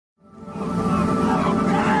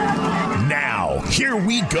Here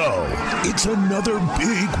we go. It's another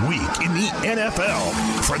big week in the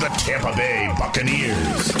NFL for the Tampa Bay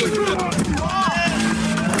Buccaneers.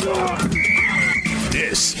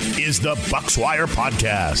 This is the Bucs Wire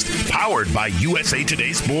Podcast, powered by USA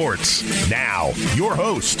TODAY Sports. Now, your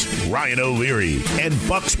host, Ryan O'Leary, and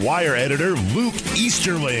Bucs Wire editor, Luke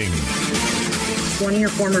Easterling. One of your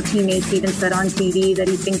former teammates even said on TV that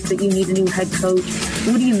he thinks that you need a new head coach.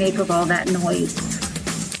 What do you make of all that noise?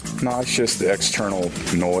 No, it's just the external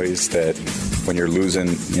noise that when you're losing,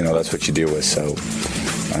 that's what you deal with. So,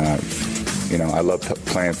 I love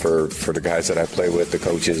playing for the guys that I play with, the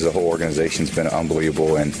coaches, the whole organization's been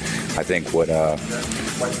unbelievable. And I think we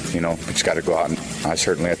just got to go out and I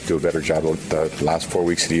certainly have to do a better job of the last 4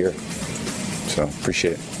 weeks of the year. So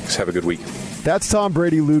appreciate it. Let's have a good week. That's Tom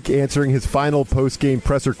Brady, Luke, answering his final post-game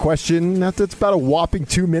presser question. That's about a whopping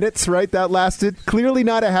 2 minutes, right? That lasted. Clearly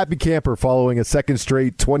not a happy camper following a second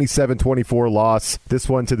straight 27-24 loss. This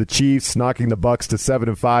one to the Chiefs, knocking the Bucs to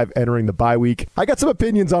 7-5, entering the bye week. I got some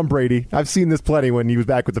opinions on Brady. I've seen this plenty when he was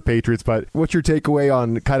back with the Patriots, but what's your takeaway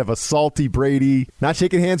on kind of a salty Brady? Not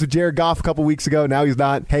shaking hands with Jared Goff a couple weeks ago. Now he's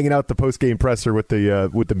not hanging out the post-game presser with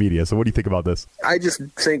the media. So what do you think about this? I just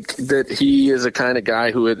think that he is a kind of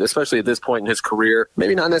guy who, especially at this point in his career,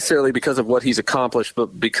 maybe not necessarily because of what he's accomplished,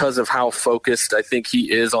 but because of how focused I think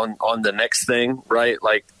he is on the next thing, right?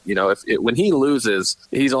 Like, when he loses,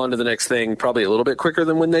 he's on to the next thing probably a little bit quicker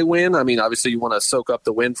than when they win. I mean, obviously you want to soak up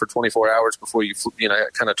the win for 24 hours before you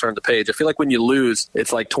kind of turn the page. I feel like when you lose,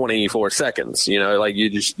 it's like 24 seconds, like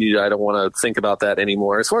I don't want to think about that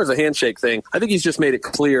anymore. As far as the handshake thing, I think he's just made it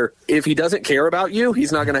clear if he doesn't care about you,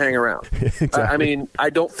 he's not going to hang around. Exactly. I mean, I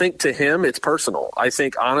don't think to him it's personal. I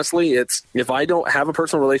think honestly, it's if I don't have a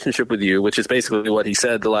personal relationship with you, which is basically what he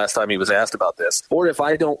said the last time he was asked about this, or if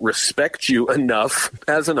I don't respect you enough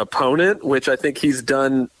as an opponent, which I think he's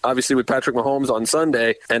done obviously with Patrick Mahomes on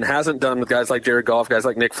Sunday and hasn't done with guys like Jared Goff, guys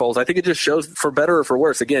like Nick Foles. I think it just shows for better or for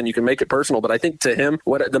worse. Again, you can make it personal, but I think to him,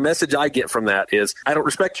 what the message I get from that is I don't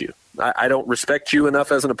respect you. I don't respect you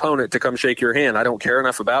enough as an opponent to come shake your hand. I don't care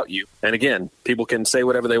enough about you. And again, people can say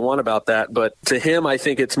whatever they want about that, but to him, I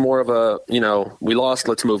think it's more of a, we lost,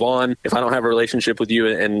 let's move on. If I don't have a relationship with you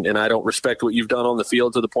and I don't respect what you've done on the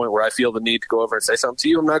field to the point where I feel the need to go over and say something to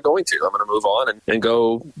you, I'm not going to. I'm going to move on and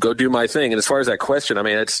go do my thing. And as far as that question, I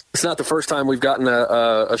mean, it's not the first time we've gotten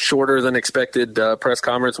a shorter than expected press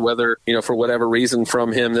conference, whether, for whatever reason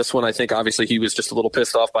from him. This one, I think obviously he was just a little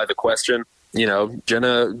pissed off by the question.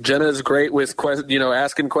 Jenna is great with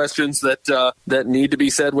asking questions that need to be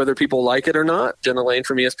said, whether people like it or not. Jenna Lane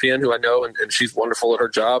from ESPN, who I know, and she's wonderful at her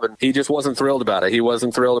job, and he just wasn't thrilled about it. He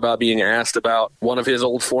wasn't thrilled about being asked about one of his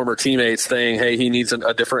old former teammates saying, hey, he needs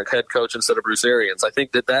a different head coach instead of Bruce Arians. I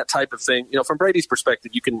think that type of thing, from Brady's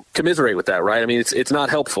perspective, you can commiserate with that, right? I mean, it's not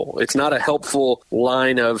helpful. It's not a helpful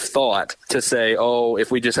line of thought to say, oh,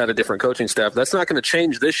 if we just had a different coaching staff. That's not going to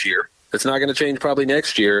change this year. It's not going to change probably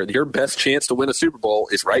next year. Your best chance to win a Super Bowl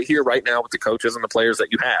is right here, right now with the coaches and the players that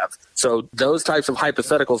you have. So those types of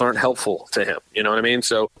hypotheticals aren't helpful to him. You know what I mean?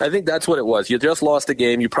 So I think that's what it was. You just lost a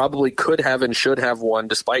game you probably could have and should have won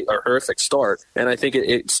despite a horrific start. And I think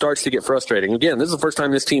it starts to get frustrating. Again, this is the first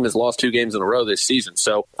time this team has lost 2 games in a row this season.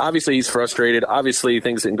 So obviously he's frustrated. Obviously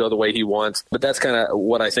things didn't go the way he wants. But that's kind of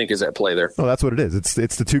what I think is at play there. Well, that's what it is.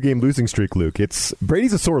 It's the 2-game losing streak, Luke.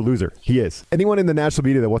 Brady's a sore loser. He is. Anyone in the national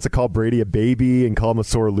media that wants to call Brady a baby and call him a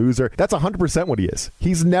sore loser, that's 100% what he is.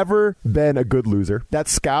 He's never been a good loser. That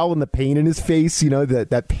scowl and the pain in his face,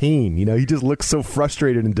 that pain, he just looks so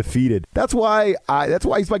frustrated and defeated. That's why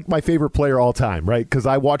he's like my favorite player all time, right? Because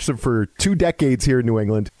I watched him for 2 decades here in New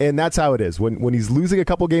England, and that's how it is. When he's losing a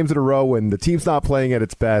couple games in a row, when the team's not playing at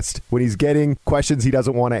its best, when he's getting questions he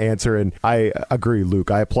doesn't want to answer, and I agree, Luke.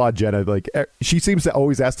 I applaud Jenna. Like, she seems to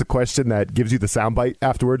always ask the question that gives you the soundbite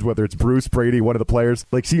afterwards, whether it's Bruce, Brady, one of the players.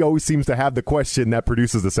 Like, she always seems to have the question that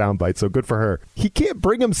produces the soundbite, so good for her. He can't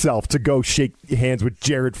bring himself to go shake hands with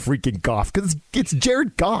Jared freaking Goff because it's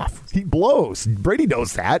Jared Goff. He blows. Brady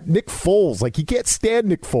knows that. Nick Foles, he can't stand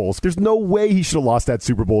Nick Foles. There's no way he should have lost that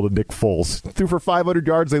Super Bowl to Nick Foles. Threw for 500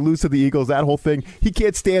 yards, they lose to the Eagles, that whole thing. He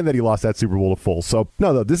can't stand that he lost that Super Bowl to Foles. So,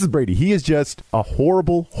 no, this is Brady. He is just a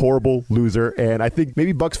horrible, horrible loser, and I think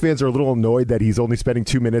maybe Bucs fans are a little annoyed that he's only spending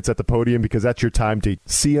 2 minutes at the podium because that's your time to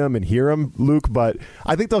see him and hear him, Luke, but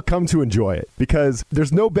I think they'll come come to enjoy it because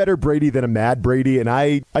there's no better Brady than a mad Brady, and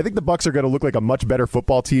I think the Bucs are going to look like a much better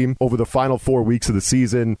football team over the final 4 weeks of the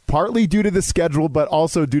season, partly due to the schedule, but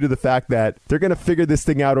also due to the fact that they're going to figure this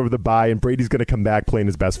thing out over the bye, and Brady's going to come back playing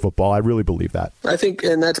his best football. I really believe that. I think,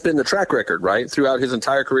 and that's been the track record, right? Throughout his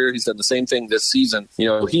entire career, he's done the same thing this season.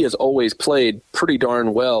 He has always played pretty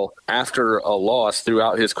darn well after a loss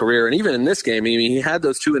throughout his career. And even in this game, he had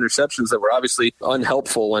those 2 interceptions that were obviously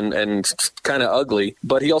unhelpful and kind of ugly,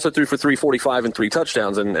 but he also threw for 345 and 3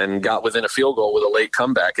 touchdowns and got within a field goal with a late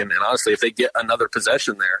comeback. And honestly, if they get another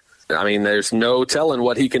possession there, there's no telling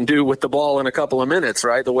what he can do with the ball in a couple of minutes,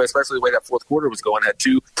 right? Especially the way that fourth quarter was going. Had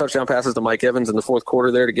 2 touchdown passes to Mike Evans in the fourth quarter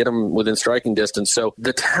there to get him within striking distance. So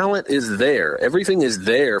the talent is there. Everything is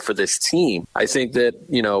there for this team. I think that,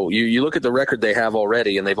 you look at the record they have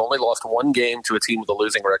already, and they've only lost 1 game to a team with a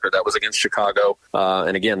losing record. That was against Chicago.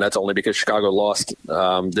 And again, that's only because Chicago lost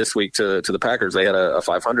this week to the Packers. They had a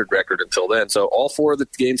 500 record until then. So all 4 of the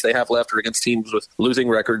games they have left are against teams with losing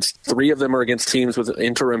records. 3 of them are against teams with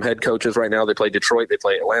interim head coaches right now. They play Detroit, they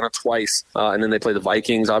play Atlanta twice, and then they play the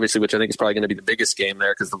Vikings, obviously, which I think is probably going to be the biggest game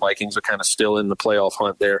there because the Vikings are kind of still in the playoff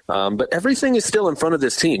hunt there. But everything is still in front of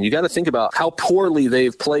this team. You got to think about how poorly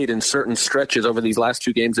they've played in certain stretches over these last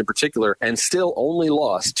 2 games in particular, and still only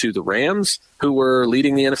lost to the Rams, who were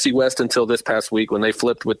leading the NFC West until this past week when they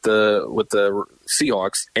flipped with the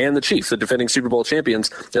Seahawks, and the Chiefs, the defending Super Bowl champions.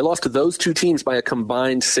 They lost to those 2 teams by a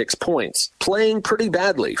combined 6 points, playing pretty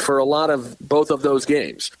badly for a lot of both of those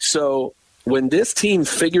games. So when this team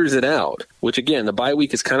figures it out, which again, the bye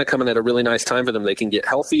week is kind of coming at a really nice time for them. They can get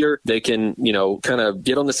healthier. They can, kind of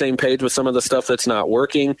get on the same page with some of the stuff that's not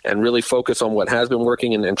working and really focus on what has been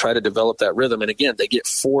working and try to develop that rhythm. And again, they get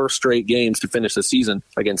 4 straight games to finish the season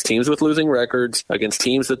against teams with losing records, against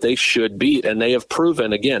teams that they should beat. And they have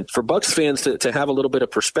proven, again, for Bucs fans to have a little bit of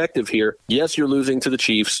perspective here. Yes, you're losing to the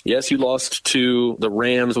Chiefs. Yes, you lost to the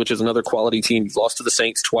Rams, which is another quality team. You've lost to the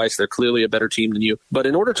Saints twice. They're clearly a better team than you. But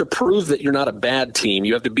in order to prove that you're not a bad team,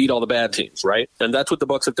 you have to beat all the bad teams, right? And that's what the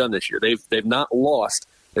Bucs have done this year. They've not lost,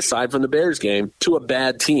 aside from the Bears game, to a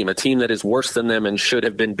bad team, a team that is worse than them and should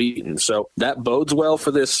have been beaten. So that bodes well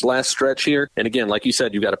for this last stretch here. And again, like you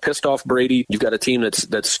said, you've got a pissed off Brady. You've got a team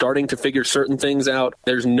that's starting to figure certain things out.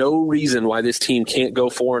 There's no reason why this team can't go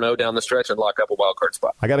 4-0 down the stretch and lock up a wild card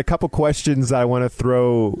spot. I got a couple questions I want to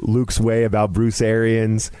throw Luke's way about Bruce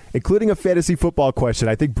Arians, including a fantasy football question.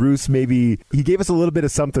 I think Bruce he gave us a little bit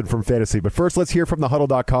of something from fantasy. But first, let's hear from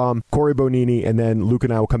thehuddle.com, Corey Bonini, and then Luke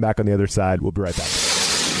and I will come back on the other side. We'll be right back.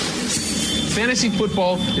 Fantasy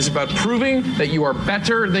football is about proving that you are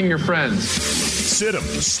better than your friends. Sit 'em,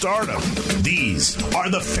 start 'em. These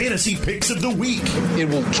are the fantasy picks of the week. It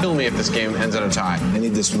will kill me if this game ends in a tie. I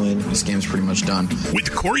need this win. This game's pretty much done.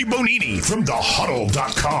 With Corey Bonini from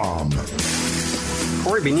thehuddle.com.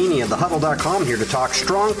 Corey Bonini of thehuddle.com here to talk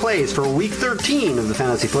strong plays for Week 13 of the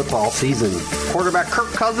fantasy football season. Quarterback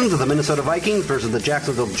Kirk Cousins of the Minnesota Vikings versus the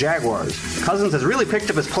Jacksonville Jaguars. Cousins has really picked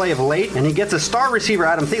up his play of late, and he gets his star receiver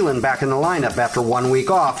Adam Thielen back in the lineup after 1 week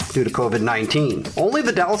off due to COVID-19. Only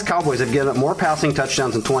the Dallas Cowboys have given up more passing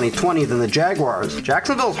touchdowns in 2020 than the Jaguars.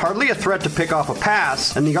 Jacksonville is hardly a threat to pick off a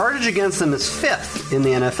pass, and the yardage against them is 5th in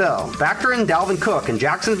the NFL. Factor in Dalvin Cook, and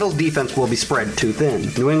Jacksonville's defense will be spread too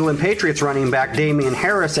thin. New England Patriots running back Damian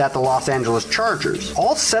Harris at the Los Angeles Chargers.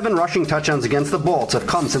 All 7 rushing touchdowns against the Bolts have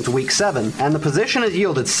come since Week 7, and the position has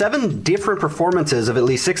yielded 7 different performances of at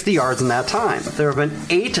least 60 yards in that time. There have been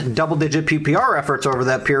 8 double-digit PPR efforts over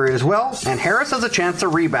that period as well, and Harris has a chance to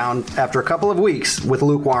rebound after a couple of weeks with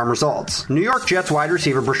lukewarm results. New York Jets wide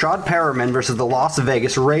receiver Brashad Perriman versus the Las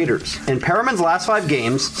Vegas Raiders. In Perriman's last 5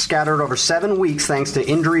 games, scattered over 7 weeks thanks to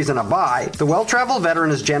injuries and a bye, the well-traveled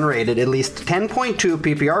veteran has generated at least 10.2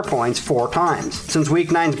 PPR points 4 times. Since Week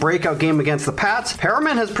 9's breakout game against the Pats,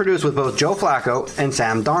 Perriman has produced with both Joe Flacco and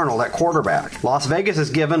Sam Darnold at quarterback. Las Vegas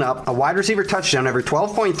has given up a wide receiver touchdown every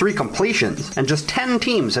 12.3 completions, and just 10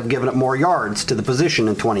 teams have given up more yards to the position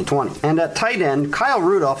in 2020. And at tight end, Kyle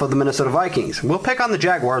Rudolph of the Minnesota Vikings will pick on the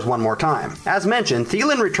Jaguars one more time. As mentioned,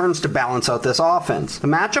 Thielen returns to balance out this offense. The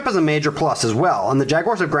matchup is a major plus as well, and the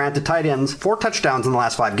Jaguars have granted tight ends 4 touchdowns in the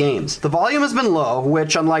last 5 games. The volume has been low,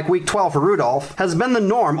 which, unlike Week 12 for Rudolph, has been the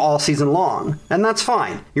norm all season long, and that's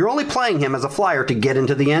fine. You're only playing him as a flyer to get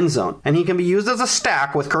into the end zone, and he can be used as a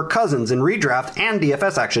stack with Kirk Cousins in redraft and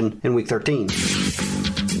DFS action in Week 13.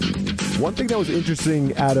 One thing that was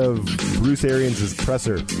interesting out of Bruce Arians'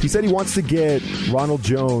 presser, he said he wants to get Ronald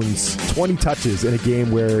Jones 20 touches in a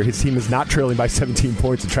game where his team is not trailing by 17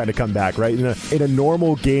 points and trying to come back, right? In a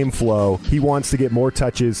normal game flow, he wants to get more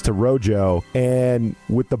touches to Rojo, and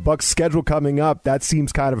with the Bucs schedule coming up, that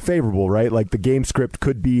seems kind of favorable, right? Like the game script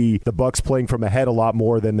could be the Bucs playing from ahead a lot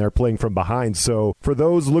more than they're playing from behind. So for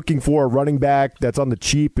those looking for a running back that's on the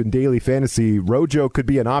cheap in daily fantasy, Rojo could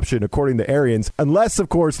be an option according to Arians, unless, of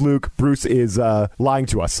course, Luke, Bruce is lying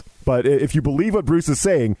to us. But if you believe what Bruce is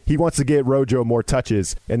saying, he wants to get Rojo more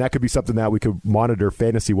touches, and that could be something that we could monitor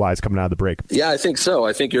fantasy-wise coming out of the break. Yeah, I think so.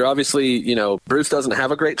 I think you're obviously, Bruce doesn't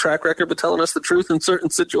have a great track record but telling us the truth in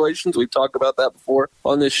certain situations. We've talked about that before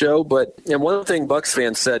on this show. And one thing Bucs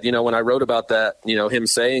fans said, when I wrote about that, him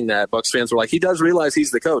saying that, Bucs fans were like, he does realize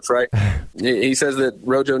he's the coach, right? He says that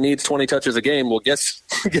Rojo needs 20 touches a game. Well, guess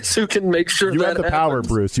who can make sure you that have the happens? power,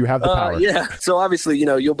 Bruce. You have the power. Yeah. So obviously,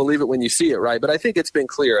 you'll believe it when you see it, right? But I think it's been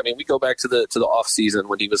clear. I mean, we go back to the off season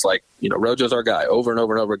when he was like, Rojo's our guy. Over and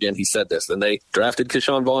over and over again, he said this. Then they drafted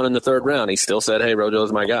Keyshawn Vaughn in the third round. He still said, hey,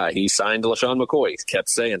 Rojo's my guy. He signed LaShawn McCoy. He kept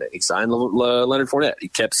saying it. He signed Leonard Fournette. He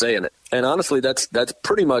kept saying it. And honestly, that's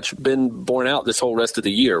pretty much been borne out this whole rest of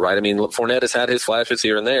the year, right? I mean, Fournette has had his flashes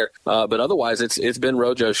here and there, but otherwise it's been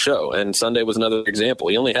Rojo's show. And Sunday was another example.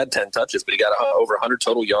 He only had 10 touches, but he got over 100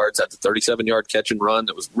 total yards at the 37-yard catch and run.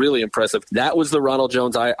 That was really impressive. That was the Ronald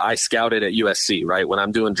Jones I scouted at USC, right? When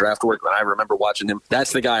I'm doing draft work, when I remember watching him,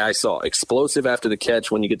 that's the guy I saw. Explosive after the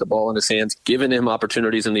catch when you get the ball in his hands, giving him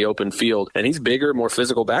opportunities in the open field. And he's bigger, more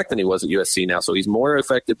physical back than he was at USC now, so he's more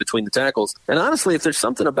effective between the tackles. And honestly, if there's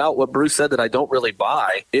something about what Bruce said that I don't really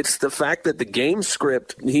buy, it's the fact that the game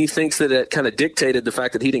script, he thinks that it kind of dictated the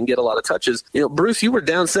fact that he didn't get a lot of touches. Bruce, you were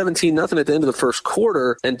down 17-0 at the end of the first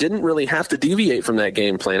quarter and didn't really have to deviate from that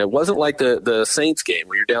game plan. It wasn't like the Saints game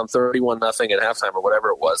where you're down 31-0 at halftime or whatever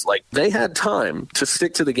it was. Like, they had time to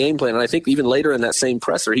stick to the game plan. And I think even later in that same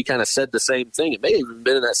presser, he kind of said the same thing. It may have even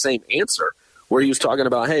been in that same answer where he was talking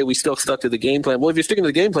about, hey, we still stuck to the game plan. Well, if you're sticking to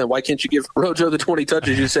the game plan, why can't you give Rojo the 20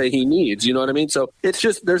 touches you say he needs? You know what I mean? So it's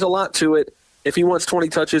just, there's a lot to it. If he wants 20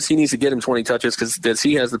 touches, he needs to get him 20 touches because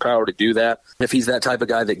he has the power to do that. If he's that type of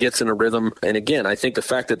guy that gets in a rhythm. And again, I think the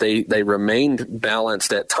fact that they remained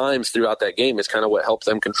balanced at times throughout that game is kind of what helped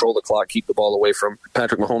them control the clock, keep the ball away from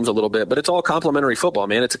Patrick Mahomes a little bit. But it's all complimentary football,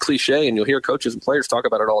 man. It's a cliche, and you'll hear coaches and players talk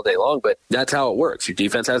about it all day long, but that's how it works. Your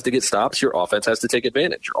defense has to get stops. Your offense has to take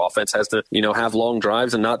advantage. Your offense has to, have long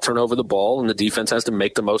drives and not turn over the ball, and the defense has to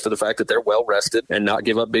make the most of the fact that they're well rested and not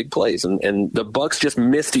give up big plays. And the Bucs just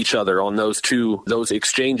missed each other on those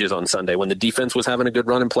exchanges on Sunday. When the defense was having a good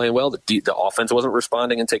run and playing well, the offense wasn't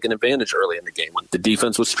responding and taking advantage early in the game. When the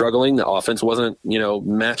defense was struggling, the offense wasn't,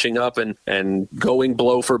 matching up and going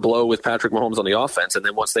blow for blow with Patrick Mahomes on the offense. And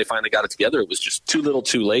then once they finally got it together, it was just too little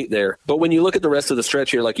too late there. But when you look at the rest of the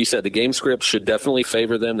stretch here, like you said, the game script should definitely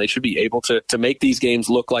favor them. They should be able to make these games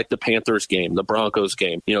look like the Panthers game, the Broncos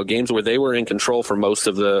game, games where they were in control for most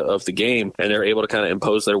of the game, and they're able to kind of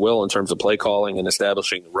impose their will in terms of play calling and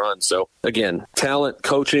establishing the run. So again, talent,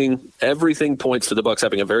 coaching, everything points to the Bucs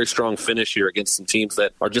having a very strong finish here against some teams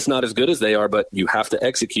that are just not as good as they are, but you have to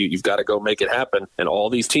execute. You've got to go make it happen. And all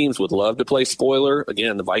these teams would love to play spoiler.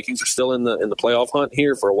 Again, the Vikings are still in the playoff hunt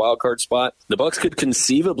here for a wild card spot. The Bucs could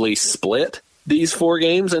conceivably split these 4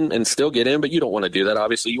 games and still get in, but you don't want to do that.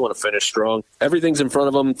 Obviously, you want to finish strong. Everything's in front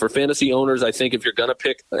of them. For fantasy owners, I think if you're going to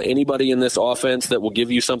pick anybody in this offense that will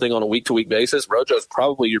give you something on a week-to-week basis, Rojo's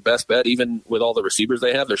probably your best bet, even with all the receivers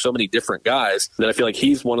they have. There's so many different guys that I feel like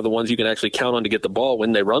he's one of the ones you can actually count on to get the ball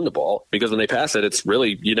when they run the ball, because when they pass it, it's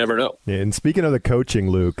really, you never know. Yeah, and speaking of the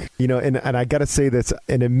coaching, Luke, and I got to say this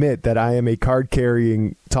and admit that I am a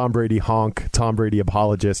card-carrying Tom Brady honk, Tom Brady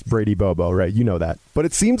apologist, Brady Bobo, right? You know that. But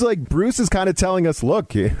it seems like Bruce is kind of telling us,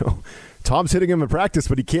 look, Tom's hitting him in practice,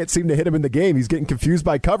 but he can't seem to hit him in the game. He's getting confused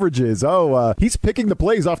by coverages. He's picking the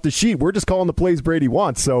plays off the sheet. We're just calling the plays Brady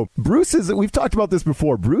wants. So Bruce we've talked about this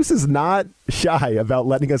before. Bruce is not shy about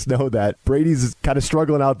letting us know that Brady's kind of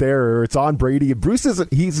struggling out there, or it's on Brady. Bruce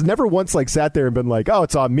he's never once sat there and been like, oh,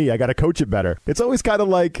 it's on me. I got to coach it better. It's always kind of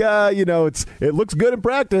like, it looks good in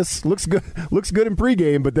practice, looks good in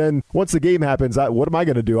pregame, but then once the game happens, what am I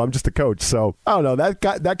going to do? I'm just a coach. So I don't know.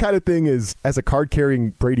 That kind of thing is, as a card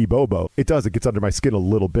carrying Brady Bobo, it does. It gets under my skin a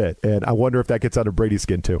little bit. And I wonder if that gets under Brady's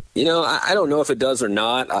skin too. I don't know if it does or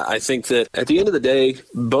not. I think that at the end of the day,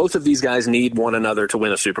 both of these guys need one another to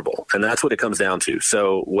win a Super Bowl. And that's what it comes down to.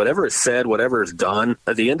 So whatever is said, whatever is done,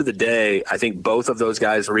 at the end of the day, I think both of those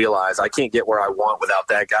guys realize I can't get where I want without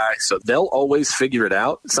that guy. So they'll always figure it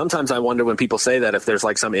out. Sometimes I wonder when people say that if there's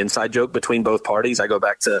like some inside joke between both parties. I go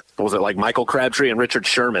back to, what was it, like Michael Crabtree and Richard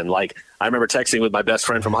Sherman. Like, I remember texting with my best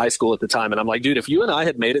friend from high school at the time, and I'm like, dude, if you and I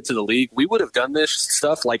had made it to the league, we would have done this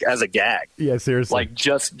stuff like as a gag. Yeah, seriously. Like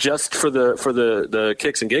just for the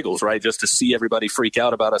kicks and giggles, right? Just to see everybody freak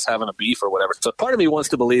out about us having a beef or whatever. So part of me wants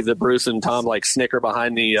to believe that Bruce and Tom like snicker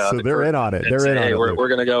behind the. So they're in on it. They're in on it. We're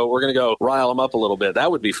gonna go rile them up a little bit.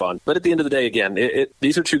 That would be fun. But at the end of the day, again,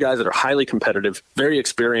 these are two guys that are highly competitive, very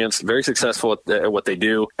experienced, very successful at what they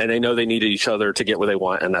do, and they know they need each other to get where they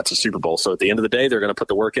want, and that's a Super Bowl. So at the end of the day, they're going to put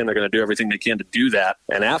the work in. They're going to do everything they can to do that.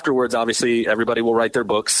 And afterwards, obviously, everybody will write their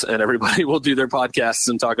books and everybody will do their podcasts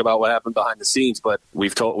and talk about what happened behind the scenes. But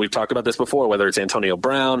we've talked about this before, whether it's Antonio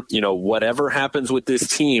Brown, whatever happens with this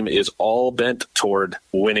team is all bent toward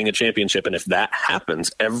winning a championship. And if that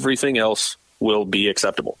happens, everything else will be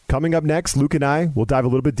acceptable. Coming up next, Luke and I will dive a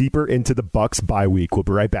little bit deeper into the Bucs bye week. We'll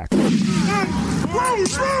be right back.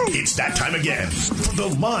 It's that time again for the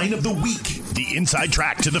line of the week. The inside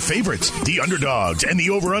track to the favorites, the underdogs, and the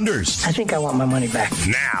over-unders. I think I want my money back.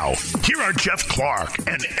 Now, here are Jeff Clark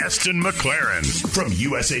and Eston McLaren from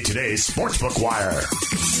USA TODAY Sportsbook Wire.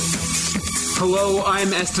 Hello,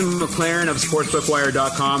 I'm Eston McLaren of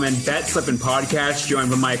sportsbookwire.com and Bet Slippin' Podcast,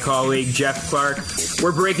 joined by my colleague Jeff Clark.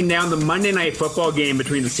 We're breaking down the Monday Night Football game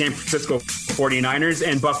between the San Francisco 49ers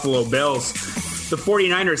and Buffalo Bills. The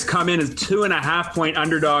 49ers come in as 2.5-point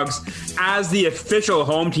underdogs as the official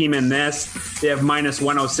home team in this. They have minus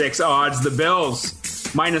 106 odds. The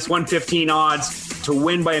Bills, minus 115 odds to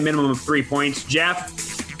win by a minimum of 3 points.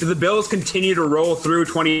 Jeff, do the Bills continue to roll through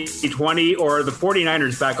 2020 or are the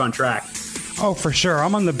 49ers back on track? Oh, for sure.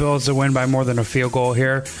 I'm on the Bills to win by more than a field goal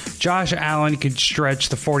here. Josh Allen could stretch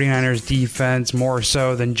the 49ers defense more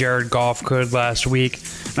so than Jared Goff could last week.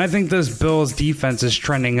 And I think this Bills defense is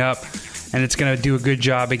trending up. And it's going to do a good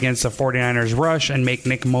job against the 49ers rush and make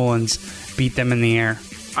Nick Mullins beat them in the air.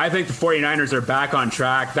 I think the 49ers are back on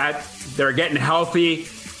track. They're getting healthy.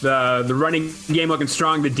 The running game looking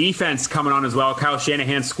strong. The defense coming on as well. Kyle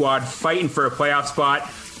Shanahan's squad fighting for a playoff spot.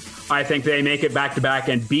 I think they make it back-to-back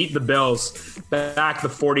and beat the Bills. Back the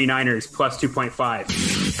 49ers, plus 2.5.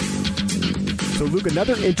 So, Luke,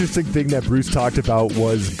 another interesting thing that Bruce talked about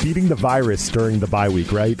was beating the virus during the bye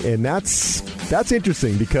week, right? And that's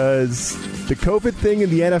interesting because the COVID thing in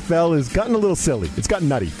the NFL has gotten a little silly. It's gotten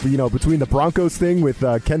nutty. Between the Broncos thing with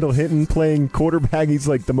Kendall Hinton playing quarterback, he's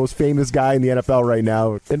like the most famous guy in the NFL right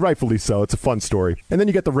now, and rightfully so. It's a fun story. And then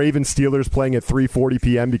you get the Ravens-Steelers playing at 3:40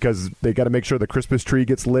 p.m. because they got to make sure the Christmas tree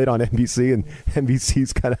gets lit on NBC, and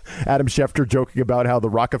NBC's kind of Adam Schefter joking about how the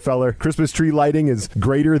Rockefeller Christmas tree lighting is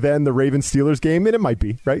greater than the Ravens-Steelers game, and it might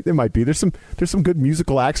be, right? It might be. There's some good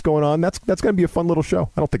musical acts going on. That's going to be a fun little show.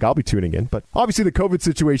 I don't think I'll be tuning in, but obviously the COVID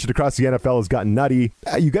situation across the NFL has gotten nutty.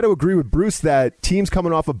 You got to agree with Bruce that teams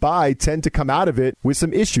coming off a bye tend to come out of it with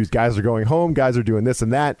some issues. Guys are going home. Guys are doing this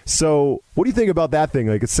and that. So what do you think about that thing?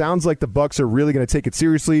 Like, it sounds like the Bucs are really going to take it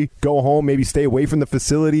seriously, go home, maybe stay away from the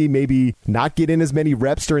facility, maybe not get in as many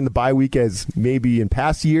reps during the bye week as maybe in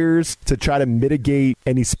past years to try to mitigate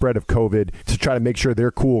any spread of COVID, to try to make sure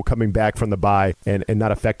they're cool coming back from the bye and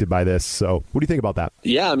not affected by this. So what do you think about that?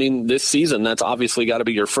 Yeah, I mean, this season, that's obviously got to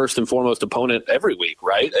be your first and foremost opponent every week,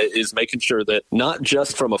 right? Is making sure that not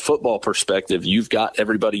just from a football perspective, you've got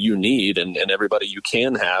everybody you need and everybody you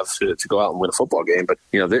can have to go out and win a football game. But,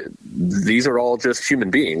 these are all just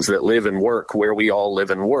human beings that live and work where we all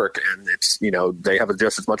live and work. And it's, they have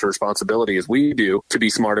just as much a responsibility as we do to be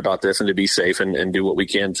smart about this and to be safe and do what we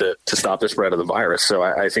can to stop the spread of the virus. So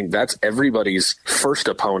I think that's everybody's first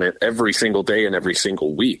opponent every single day and every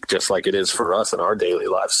single week, just like it is for us in our daily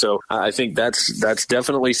lives. So I think that's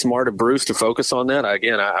definitely smart of Bruce to focus on that.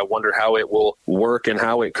 Again, I wonder how it will work and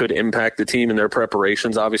how it could impact the team and their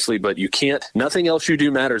preparations, obviously, but nothing else you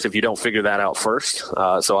do matters if you don't figure that out first.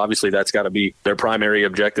 So obviously that's got to be their primary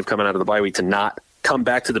objective coming out of the bye week, to not come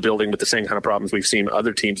back to the building with the same kind of problems we've seen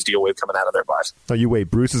other teams deal with coming out of their buys. So you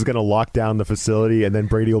wait, Bruce is going to lock down the facility, and then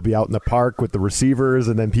Brady will be out in the park with the receivers,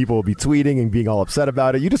 and then people will be tweeting and being all upset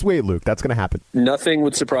about it. You just wait, Luke. That's going to happen. Nothing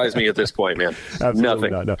would surprise me at this point, man.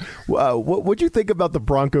 Absolutely Nothing. No. What'd you think about the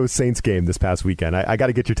Broncos-Saints game this past weekend? I got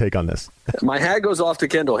to get your take on this. My hat goes off to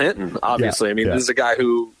Kendall Hinton, obviously. I mean, this is a guy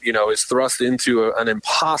who, is thrust into an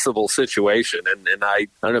impossible situation. And I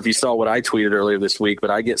don't know if you saw what I tweeted earlier this week, but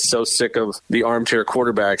I get so sick of the armchair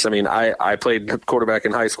quarterbacks. I mean, I played quarterback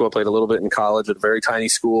in high school, played a little bit in college at a very tiny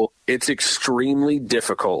school. It's extremely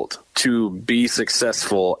difficult to be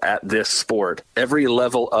successful at this sport. Every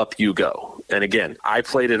level up you go. And again, I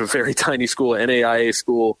played at a very tiny school, NAIA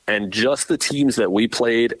school, and just the teams that we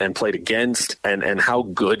played and played against and how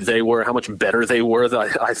good they were, how much better they were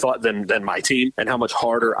I thought than my team, and how much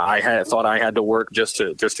harder I thought I had to work just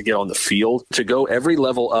to get on the field. To go every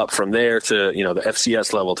level up from there to, the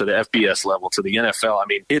FCS level, to the FBS level, to the NFL. I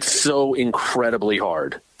mean, it's so incredibly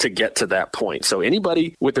hard to get to that point. So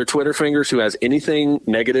anybody with their Twitter fingers who has anything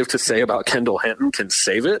negative to say about Kendall Hinton can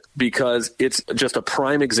save it, because it's just a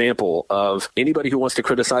prime example of anybody who wants to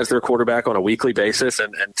criticize their quarterback on a weekly basis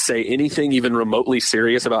and say anything even remotely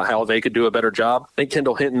serious about how they could do a better job. I think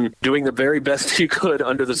Kendall Hinton doing the very best he could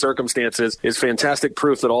under the circumstances is fantastic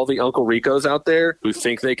proof that all the Uncle Ricos out there who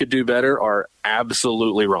think they could do better are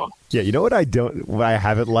absolutely wrong. Yeah, you know what I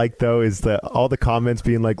haven't liked, though, is all the comments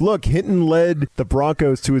being like, look, Hinton led the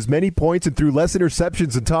Broncos to as many points and threw less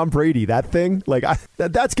interceptions than Tom Brady. That thing, like,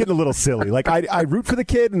 that's getting a little silly. Like, I root for the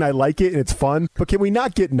kid and I like it and it's fun, but can we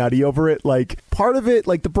not get nutty over it? Like, part of it,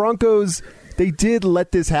 like the Broncos, they did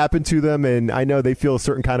let this happen to them, and I know they feel a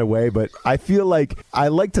certain kind of way, but I feel like I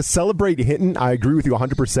like to celebrate Hinton. I agree with you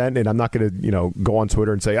 100%, and I'm not going to, go on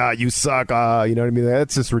Twitter and say, you suck, you know what I mean?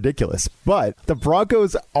 That's just ridiculous. But the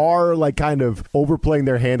Broncos are, like, kind of overplaying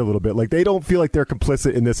their hand a little bit. Like, they don't feel like they're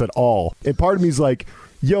complicit in this at all. And part of me is like,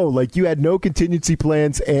 yo, like, you had no contingency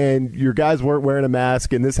plans and your guys weren't wearing a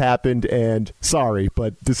mask and this happened, and sorry,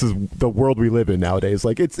 but this is the world we live in nowadays.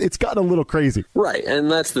 Like, it's gotten a little crazy. Right,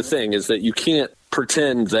 and that's the thing, is that you can't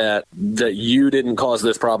pretend that you didn't cause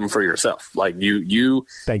this problem for yourself. Like, you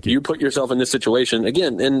put yourself in this situation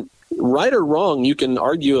again, and right or wrong, you can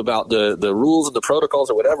argue about the rules and the protocols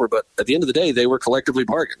or whatever, but at the end of the day, they were collectively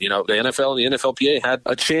bargained. The NFL and the NFLPA had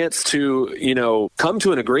a chance to, come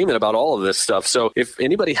to an agreement about all of this stuff. So if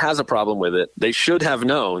anybody has a problem with it, they should have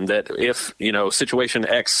known that if, situation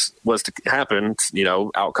X was to happen,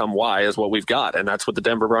 outcome Y is what we've got. And that's what the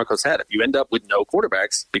Denver Broncos had. If you end up with no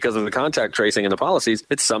quarterbacks because of the contact tracing and the policies,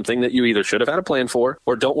 it's something that you either should have had a plan for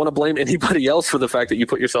or don't want to blame anybody else for the fact that you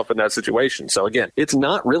put yourself in that situation. So again, it's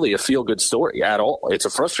not really a feel-good story at all. It's a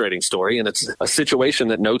frustrating story, and it's a situation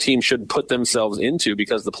that no team should put themselves into,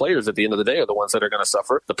 because the players at the end of the day are the ones that are going to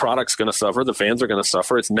suffer. The product's going to suffer. The fans are going to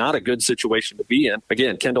suffer. It's not a good situation to be in.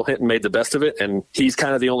 Again, Kendall Hinton made the best of it, and he's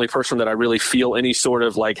kind of the only person that I really feel any sort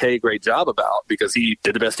of like, hey, great job about, because he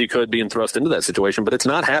did the best he could being thrust into that situation. But it's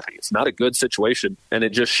not happy. It's not a good situation, and it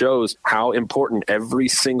just shows how important every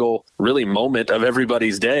single really moment of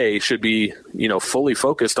everybody's day should be, fully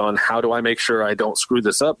focused on how do I make sure I don't screw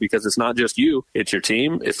this up, because it's not just you, it's your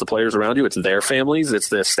team, it's the players around you, it's their families, it's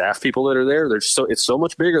the staff people that are there. It's so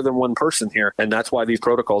much bigger than one person here, and that's why these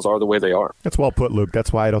protocols are the way they are. That's well put, Luke.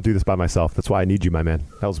 That's why I don't do this by myself. That's why I need you, my man.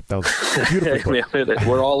 That was beautiful.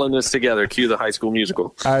 We're all in this together. Cue the High School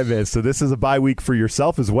Musical. All right, man. So this is a bye week for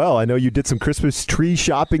yourself as well. I know you did some Christmas tree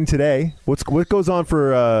shopping today. What goes on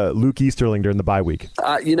for Luke Easterling during the bye week?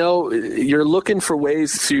 You're looking for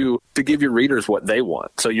ways to give your readers what they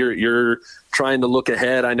want. So you're trying to look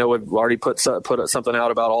ahead. I know we've already put something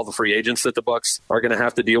out about all the free agents that the Bucs are going to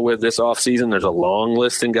have to deal with this offseason. There's a long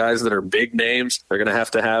list in guys that are big names. They're going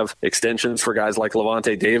to have extensions for guys like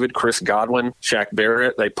Levante David, Chris Godwin, Shaq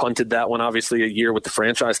Barrett. They punted that one, obviously, a year with the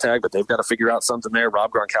franchise tag, but they've got to figure out something there.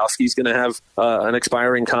 Rob Gronkowski's going to have an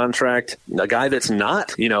expiring contract. A guy that's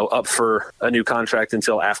not, up for a new contract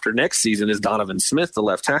until after next season is Donovan Smith, the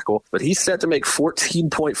left tackle, but he's set to make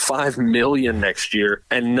 $14.5 million next year,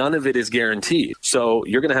 and none of it is guaranteed. So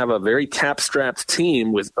you're going to have a very cap-strapped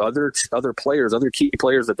team with other players, other key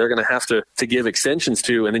players that they're going to have to give extensions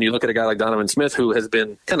to. And then you look at a guy like Donovan Smith, who has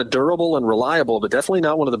been kind of durable and reliable, but definitely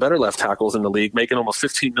not one of the better left tackles in the league, making almost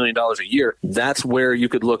 $15 million a year. That's where you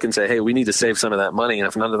could look and say, hey, we need to save some of that money. And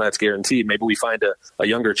if none of that's guaranteed, maybe we find a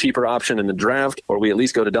younger, cheaper option in the draft, or we at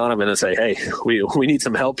least go to Donovan and say, hey, we need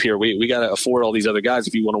some help here. We got to afford all these other guys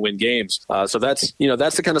if you want to win games. So that's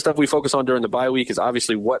the kind of stuff we focus on during the bye week, is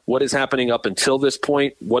obviously what is happening up until this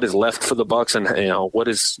point, what is left for the Bucs, and what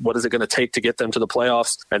is it going to take to get them to the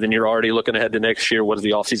playoffs. And then you're already looking ahead to next year. What is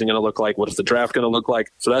the offseason going to look like? What is the draft going to look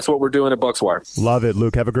like? So that's what we're doing at Bucs Wire. Love it,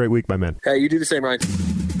 Luke. Have a great week, my man. Hey, you do the same, Ryan.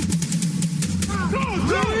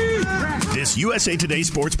 This USA Today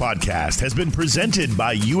Sports Podcast has been presented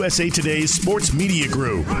by USA Today's Sports Media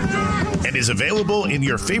Group and is available in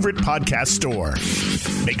your favorite podcast store.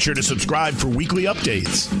 Make sure to subscribe for weekly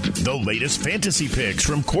updates, the latest fantasy picks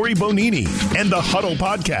from Corey Bonini, and the Huddle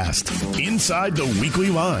Podcast, Inside the Weekly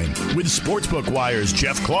Line, with Sportsbook Wire's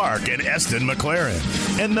Jeff Clark and Eston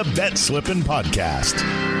McLaren, and the Bet Slippin' Podcast.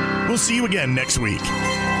 We'll see you again next week.